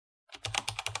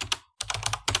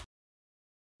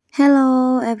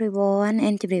Hello everyone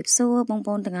and ជម្រាបសួរបង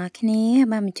ប្អូនទាំងអស់គ្នា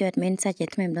បានមកជួបមានសា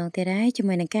ច់ថ្មីម្ដងទៀតហើយជា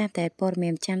មួយនឹងការតែព័ត៌មា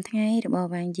នប្រចាំថ្ងៃរបស់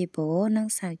វាងយីបូនិង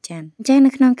សៅច័ន្ទអញ្ចឹងនៅ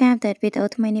ក្នុងការតែវីដេអូ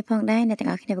ថ្មីនេះផងដែរអ្នកទាំ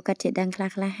ងអស់គ្នាប្រកាសជាដឹងខ្លះ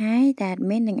ៗហើយដែល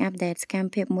មាននឹងអាប់ដេតសកម្ម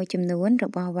ភាពមួយចំនួនរ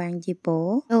បស់វាងយីបូ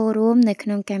ចូលរួមនៅក្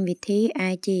នុងកម្មវិធី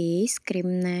ENG SUB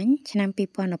ឆ្នាំ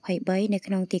2023នៅ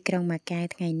ក្នុងទីក្រុងម៉ាកែ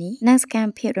ថ្ងៃនេះនិងសកម្ម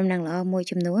ភាពដំណឹងល្អមួយ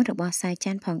ចំនួនរបស់សៅ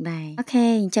ច័ន្ទផងដែរអូខេ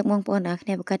អញ្ចឹងបងប្អូនទាំងអស់គ្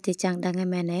នាប្រកាសជាចង់ដឹងហើយ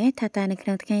មែនទេថាតើនៅក្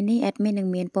នុងថ្ងៃនេះ admin នឹង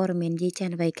មានព័ត៌មានយីចាន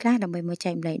អ្វីខ្លះដើម្បីមក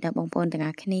ចែកម្លែកដល់បងប្អូនទាំងអ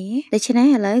ស់គ្នាដូច្នេះ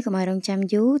ឥឡូវកុំឲ្យរងចាំ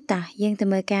យូរតោះយើងទៅ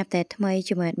មើលការផ្តែថ្មី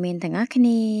ជាមួយ admin ទាំងអស់គ្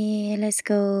នា Let's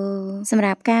go សម្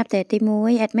រាប់ការផ្តែទី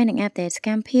1 admin នឹងអាប់ដេតសក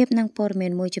ម្មភាពនិងព័ត៌មា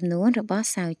នមួយចំនួនរបស់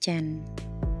សៅច័ន្ទ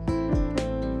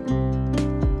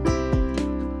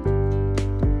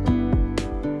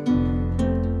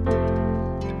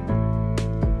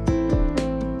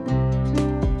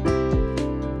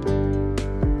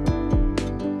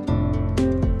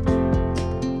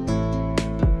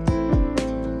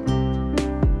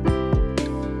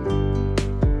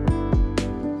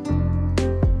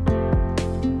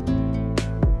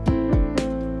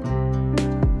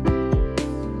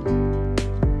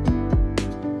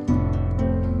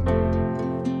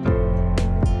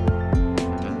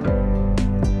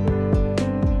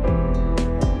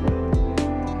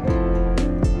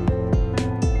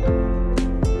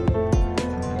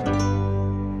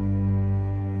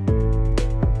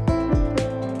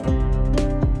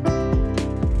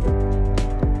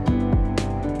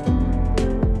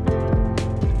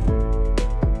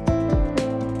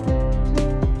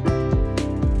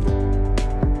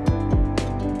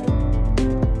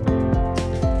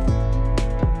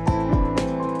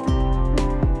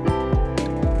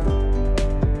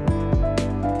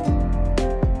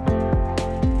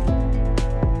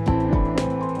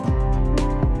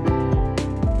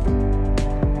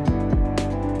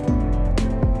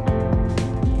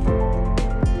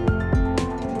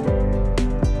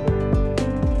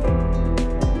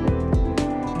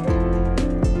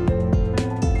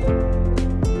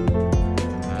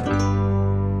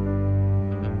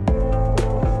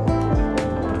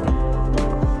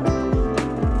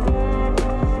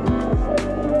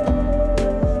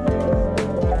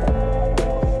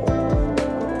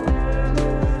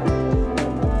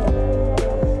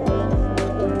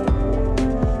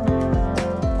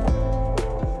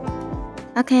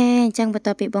អូខេអញ្ចឹងបន្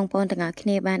ទាប់ពីបងប្អូនទាំងអស់គ្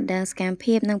នាបានដឹងសកម្ម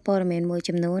ភាពនិងព័ត៌មានមួយ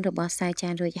ចំនួនរបស់សៅច័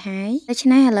ន្ទរួចហើយដូច្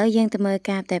នេះឥឡូវយើងទៅមើល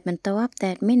ការតែបន្ទាប់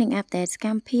ដែលមាននឹងអាប់ដេតសក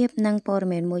ម្មភាពនិងព័ត៌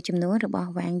មានមួយចំនួនរបស់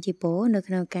វាងយីបូនៅ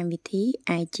ក្នុងកម្មវិធី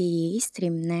ENG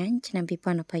SUB ឆ្នាំ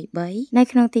2023នៅ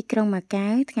ក្នុងទីក្រុងម៉ាកែ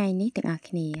វថ្ងៃនេះទាំងអស់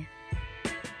គ្នា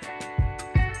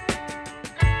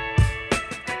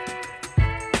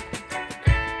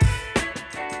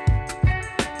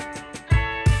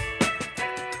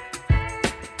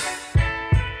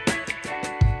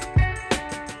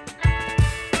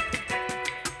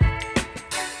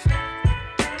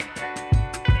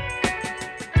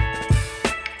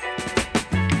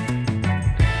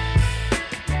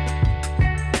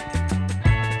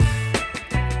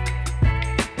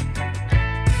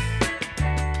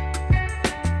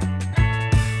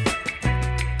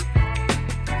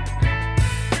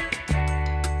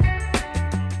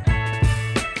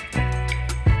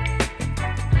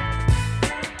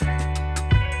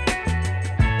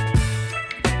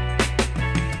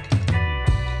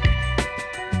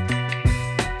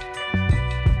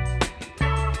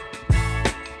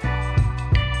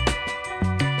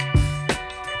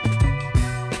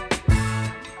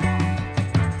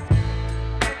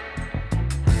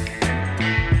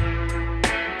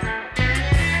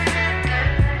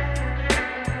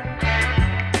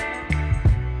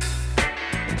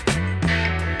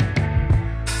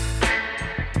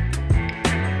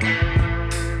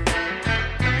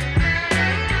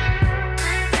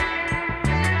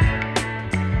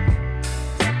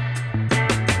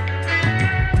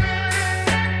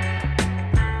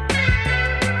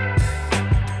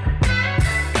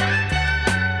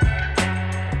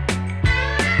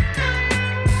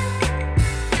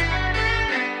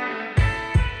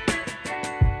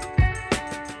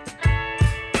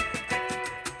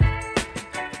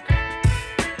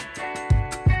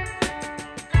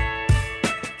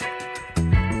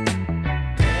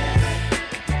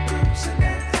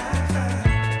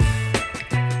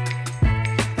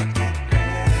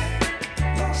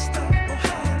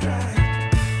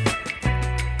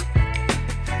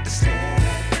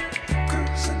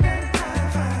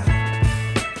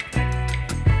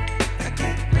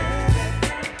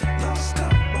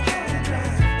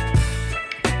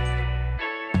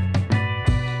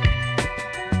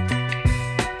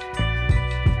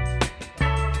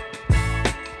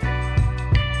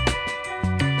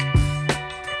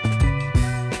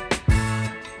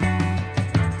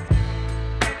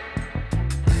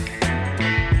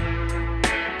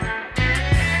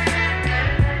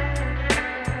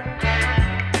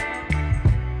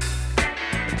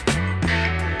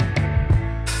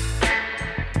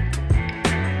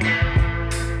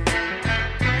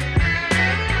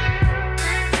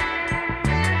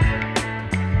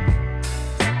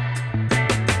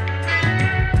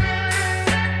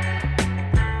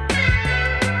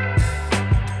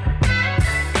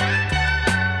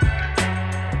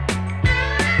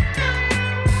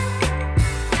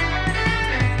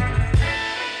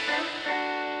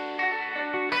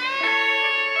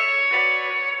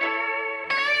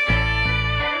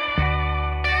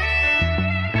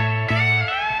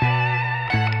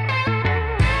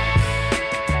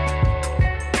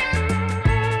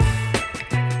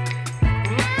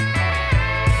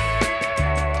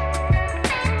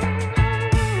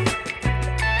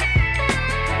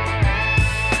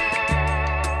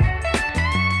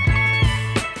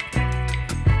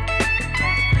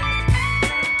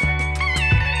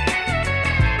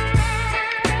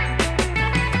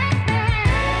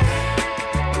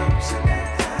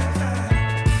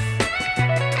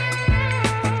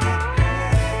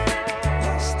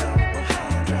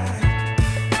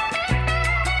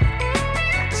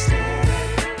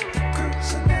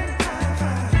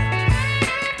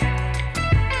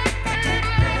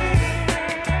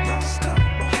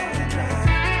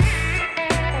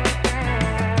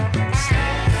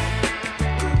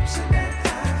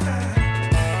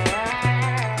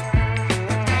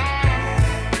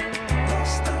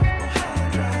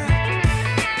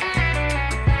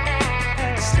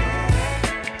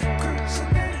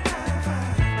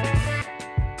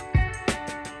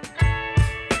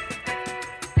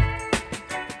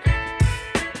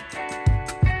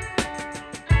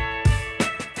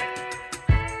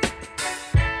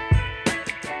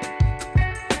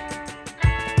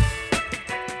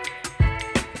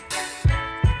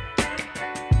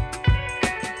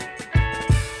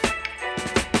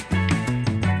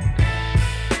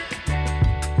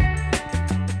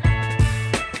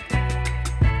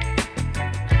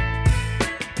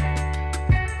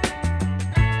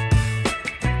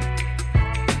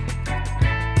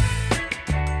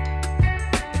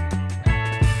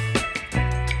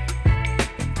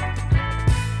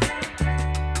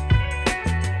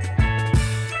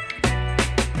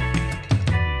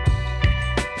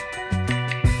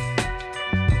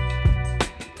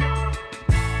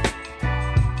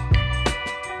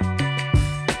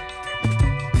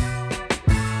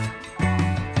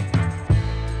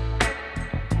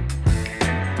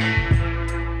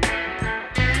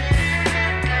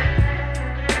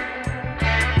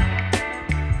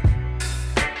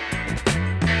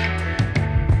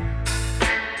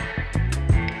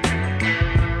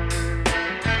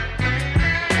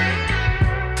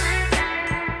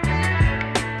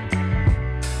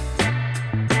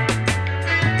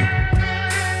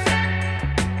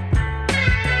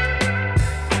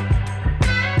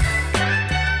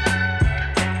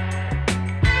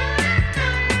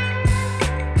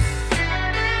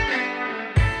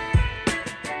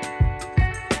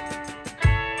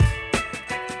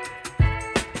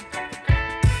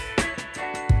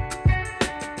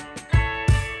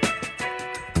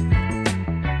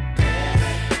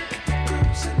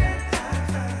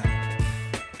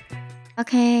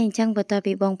ចឹងបន្ទាប់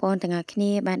ពីបងប្អូនទាំងអស់គ្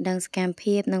នាបានដឹងសកម្ម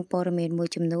ភាពនិងព័ត៌មានមួយ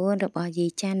ចំនួនរបស់យី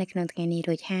ចាននៅក្នុងថ្ងៃនេះ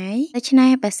រួចហើយដូច្នេះ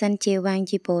បើសិនជាវាង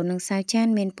ជីពូនិងសាវចាន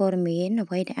មានព័ត៌មានអ្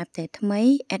វីដែលអាប់ដេតថ្មី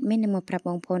admin នឹងមកប្រាប់ប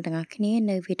ងប្អូនទាំងអស់គ្នា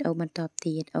នៅវីដេអូបន្ត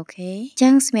ទៀតអូខេចឹ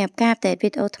ងសម្រាប់ការអាប់ដេតវី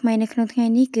ដេអូថ្មីនៅក្នុងថ្ងៃ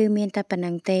នេះគឺមានតែប៉ុណ្្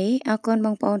នឹងទេអរគុណប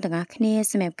ងប្អូនទាំងអស់គ្នា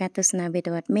សម្រាប់ការទស្សនាវីដេ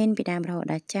អូ admin ពីដើមរហូត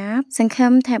ដល់ចប់សង្ឃឹ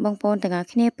មថាបងប្អូនទាំងអស់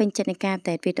គ្នាពេញចិត្តនឹងការអាប់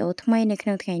ដេតវីដេអូថ្មីនៅក្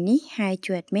នុងថ្ងៃនេះហើយ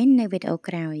ជួយ admin នៅវីដេអូ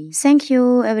ក្រោយ Thank you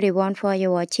everyone for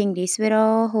your watching this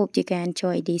video. Hope you can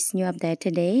enjoy this new update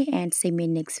today and see me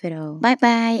next video. Bye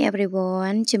bye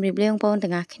everyone. ជំរាបលាបងប្អូន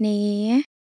ទាំងអស់គ្នា